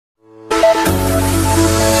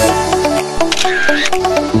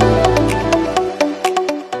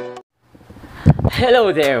Hello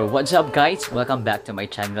there! What's up guys? Welcome back to my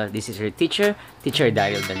channel. This is your teacher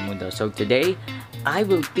Daryl Del Mundo. So today, I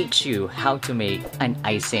will teach you how to make an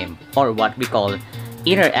I.S.I.M or what we call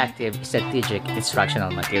Interactive Strategic Instructional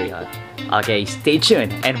Material. Okay, stay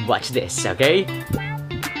tuned and watch this, okay?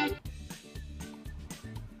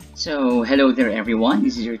 So, hello there everyone.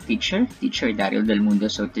 This is your teacher Daryl Del Mundo.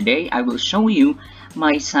 So today, I will show you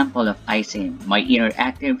my sample of I.S.I.M, my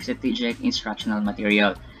Interactive Strategic Instructional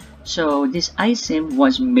Material. So this I.S.I.M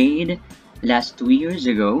was made last 2 years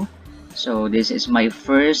ago. So this is my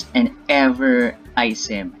first and ever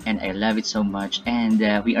I.S.I.M and I love it so much, and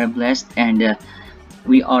we are blessed and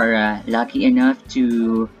we are lucky enough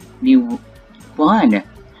to be one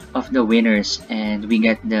of the winners, and we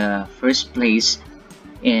get the first place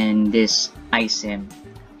in this I.S.I.M.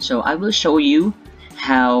 So I will show you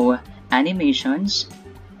how animations,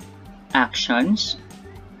 actions,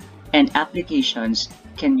 and applications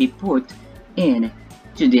can be put in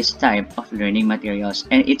to this type of learning materials.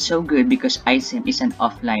 And it's so good because I.S.I.M is an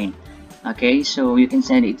offline. Okay, so you can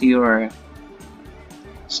send it to your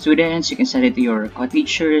students, you can send it to your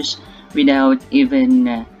co-teachers without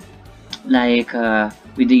even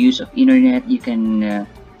with the use of internet. You can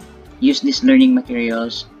use these learning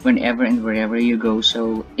materials whenever and wherever you go.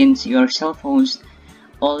 So in your cell phones,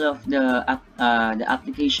 all of the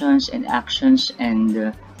applications and actions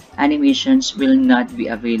and animations will not be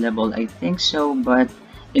available, I think so, but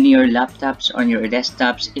in your laptops, on your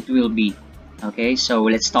desktops, it will be. Okay, so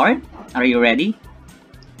let's start. Are you ready?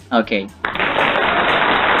 Okay, so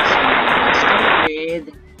let's start with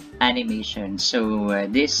animation. So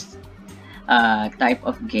this type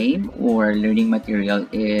of game or learning material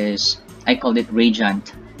is, I called it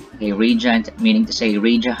Radiant. Okay, Radiant meaning to say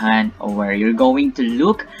raise a hand, or you're going to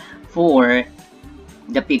look for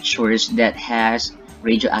the pictures that has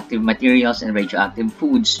radioactive materials and radioactive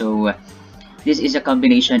foods. So this is a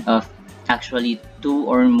combination of actually 2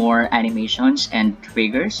 or more animations and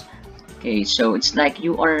triggers. Okay, so it's like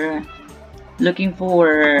you are looking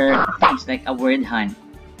for things like a word hunt.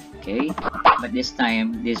 Okay, but this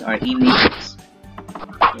time these are images.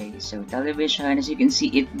 Okay, so television, as you can see,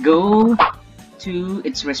 it go to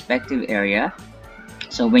its respective area.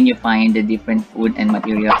 So when you find the different food and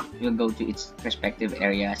material, it will go to its respective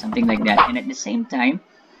area, something like that. And at the same time,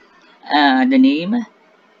 the name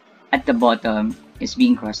at the bottom is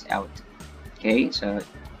being crossed out. Okay, so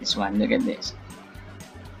this one, look at this.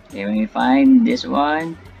 Okay, when you find this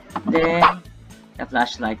one, then the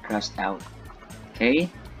flashlight crossed out. Okay,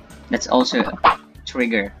 that's also a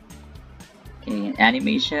trigger. Okay, an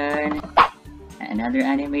animation, another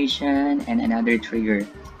animation, and another trigger.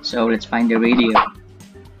 So let's find the radio.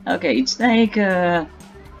 Okay, it's like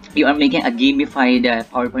you are making a gamified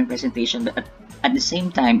PowerPoint presentation, but at the same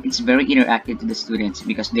time, it's very interactive to the students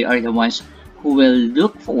because they are the ones who will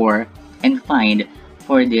look for and find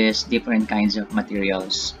for these different kinds of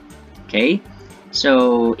materials. Okay,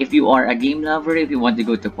 so if you are a game lover, if you want to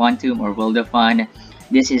go to Quantum or World of Fun,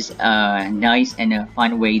 this is a nice and a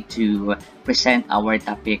fun way to present our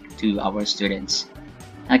topic to our students.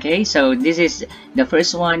 Okay, so this is the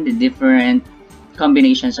first one, the different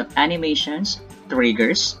combinations of animations,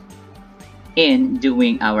 triggers in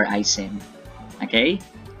doing our I.S.I.M. Okay,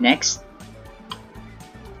 next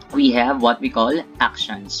we have what we call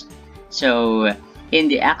actions. So in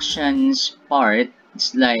the actions part,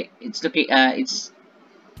 it's like it's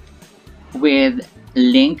with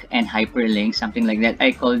link and hyperlink, something like that.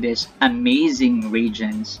 I call this amazing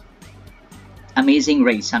regions, amazing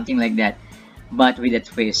race, something like that, but with a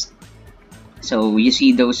twist. So you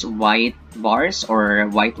see those white bars or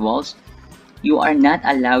white walls, you are not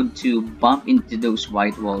allowed to bump into those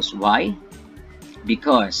white walls. Why?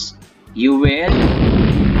 Because you will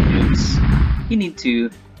lose. You need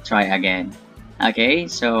to try again. Okay,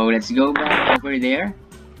 so let's go back over there.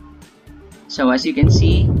 So as you can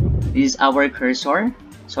see, this is our cursor.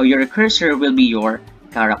 So your cursor will be your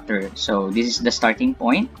character. So this is the starting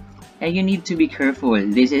point, and you need to be careful.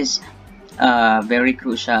 This is very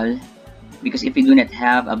crucial, because if you do not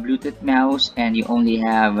have a Bluetooth mouse and you only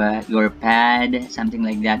have your pad, something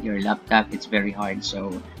like that, your laptop, it's very hard.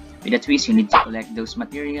 So with a twist, you need to collect those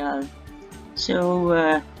material. So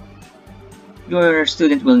your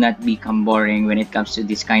student will not become boring when it comes to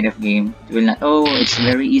this kind of game. It will not, oh, it's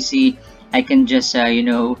very easy, I can just I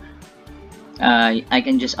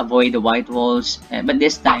can just avoid the white walls. But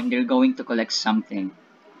this time they're going to collect something.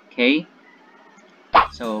 Okay,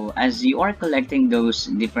 so as you are collecting those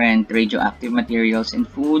different radioactive materials and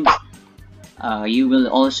foods, you will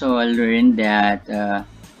also learn that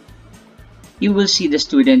you will see the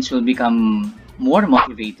students will become more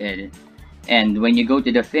motivated And when you go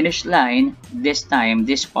to the finish line, this time,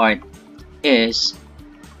 this part is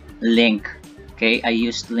link. Okay, I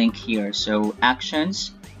used link here. So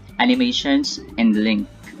actions, animations, and link.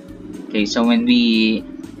 Okay, so when we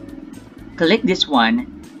click this one,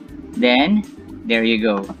 then there you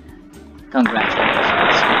go.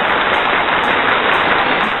 Congratulations. Okay.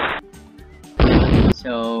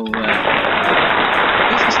 So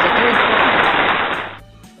this is the third part,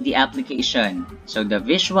 the application. So the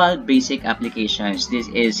visual basic applications. This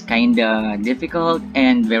is kinda difficult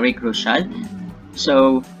and very crucial.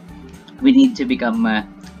 So we need to become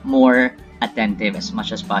more attentive as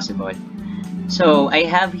much as possible. So I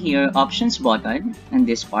have here options button in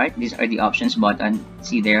this part. These are the options button.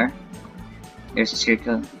 See there? There's a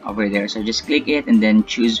circle over there. So just click it and then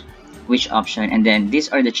choose which option. And then these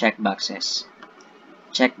are the check boxes.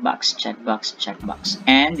 Checkbox, checkbox, checkbox.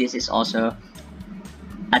 And this is also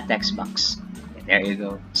a text box. There you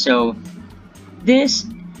go. So this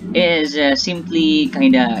is simply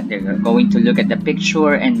kinda, they're going to look at the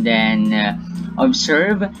picture and then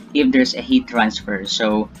observe if there's a heat transfer.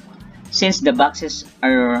 So since the boxes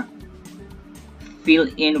are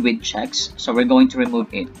filled in with checks, so we're going to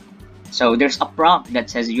remove it. So there's a prompt that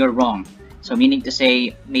says you're wrong. So meaning to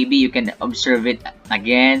say, maybe you can observe it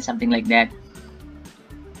again, something like that.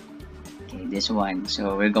 Okay, this one.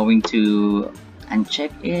 So we're going to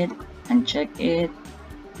uncheck it, and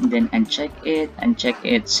then uncheck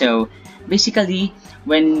it. So basically,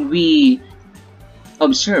 when we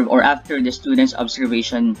observe or after the student's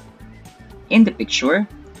observation in the picture,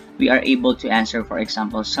 we are able to answer, for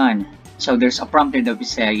example, sun. So there's a prompt there that we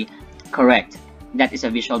say, correct. That is a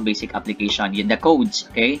visual basic application. The codes,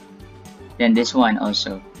 okay? Then this one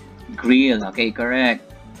also. Grill, okay,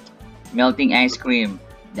 correct. Melting ice cream,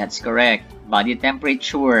 that's correct. Body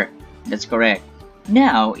temperature, that's correct.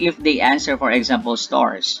 Now, if they answer, for example,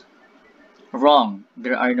 stars, wrong.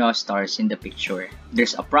 There are no stars in the picture.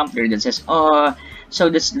 There's a prompt there that says, oh, so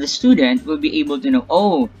the student will be able to know,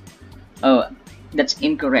 oh, that's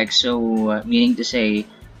incorrect. So meaning to say,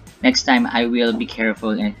 next time I will be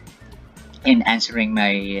careful in answering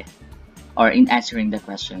in answering the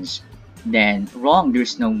questions. Then wrong,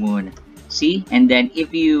 there's no moon. See? And then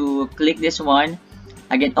if you click this one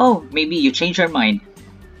again, oh, maybe you change your mind.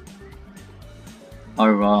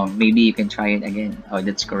 Or wrong, maybe you can try it again. Oh,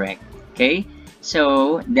 that's correct. Okay,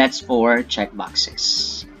 so that's for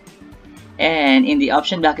checkboxes. And in the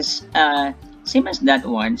option box, same as that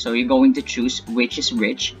one. So you're going to choose which is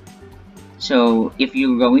which. So if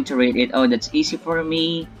you're going to rate it, oh, that's easy for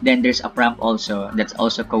me, then there's a prompt also that's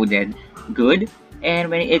also coded good. And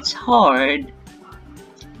when it's hard,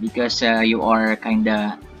 because you are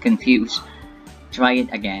kinda confused, try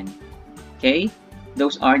it again. Okay,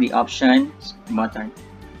 those are the options button.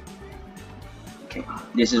 Okay,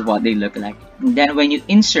 this is what they look like. And then when you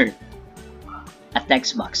insert a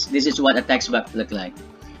text box, this is what a text box look like.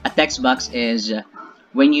 A text box is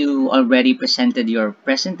when you already presented your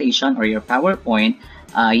presentation or your PowerPoint,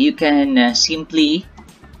 you can simply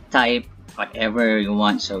type whatever you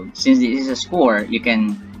want. So since this is a score, you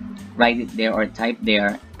can write it there or type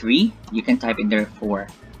there 3. You can type it there 4.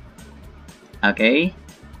 Okay,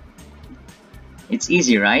 it's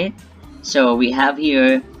easy, right? So we have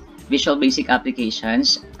here Visual Basic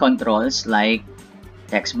Applications controls like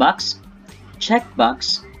text box,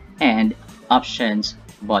 checkbox, and options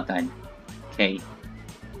button. Okay.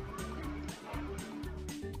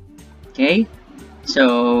 Okay.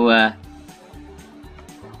 So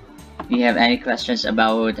do you have any questions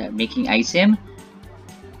about making I.S.I.M?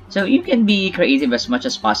 So you can be creative as much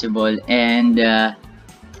as possible, and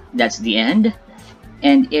that's the end.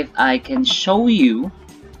 And if I can show you,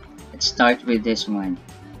 let's start with this one.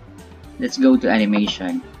 Let's go to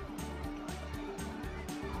animation.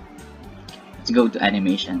 Let's go to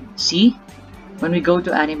animation. See, when we go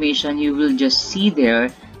to animation, you will just see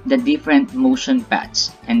there the different motion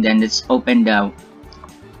paths. And then let's open the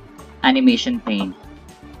animation pane.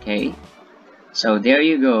 Okay, so there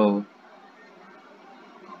you go.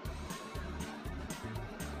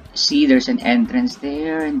 See, there's an entrance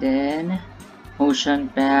there, and then motion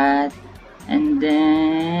path, and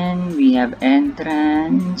then we have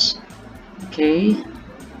entrance. Okay,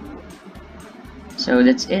 so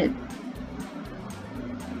that's it.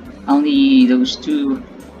 Only those two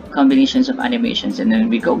combinations of animations, and then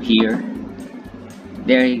we go here.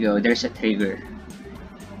 There you go, there's a trigger.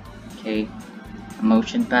 Okay, a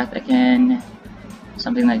motion path again,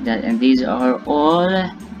 something like that, and these are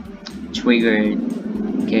all triggered.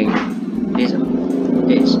 Okay, this.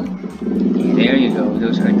 Okay, there you go,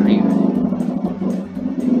 those are triggered.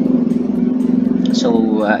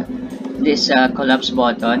 So This collapse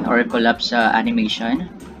button or collapse animation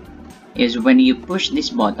is when you push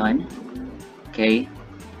this button, okay,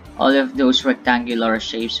 all of those rectangular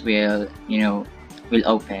shapes will, will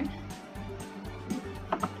open.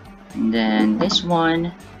 And then this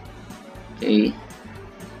one, okay,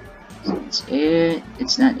 so that's it.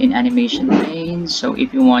 It's not in animation pane. So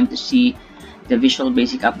if you want to see the Visual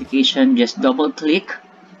Basic application, just double click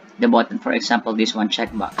the button. For example, this one,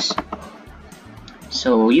 checkbox.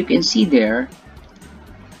 So you can see there,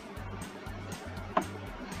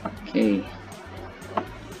 okay,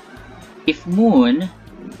 if moon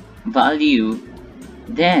value,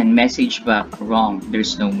 then message back wrong,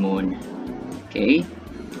 there's no moon. Okay,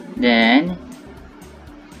 then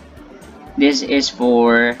this is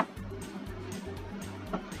for,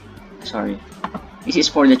 this is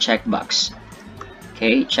for the checkbox.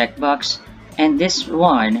 Okay, checkbox, and this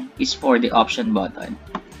one is for the option button.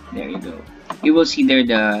 There you go. You will see there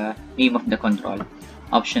the name of the control,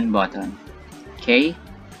 option button. Okay,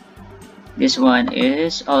 this one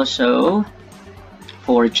is also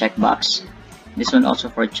for checkbox. This one also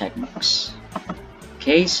for checkbox.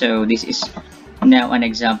 Okay, so this is now an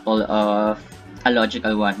example of a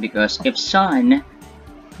logical one, because if sun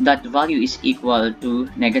dot value is equal to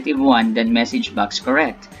 -1, then message box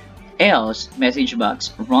correct, else message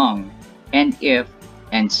box wrong, and if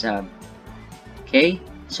and sub. Okay,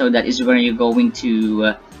 so that is where you're going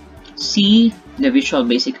to see the Visual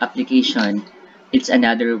Basic application. It's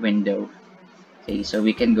another window. Okay, so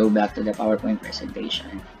we can go back to the PowerPoint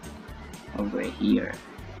presentation over here.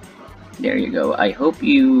 There you go. I hope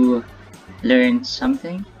you learned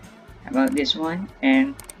something about this one,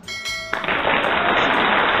 and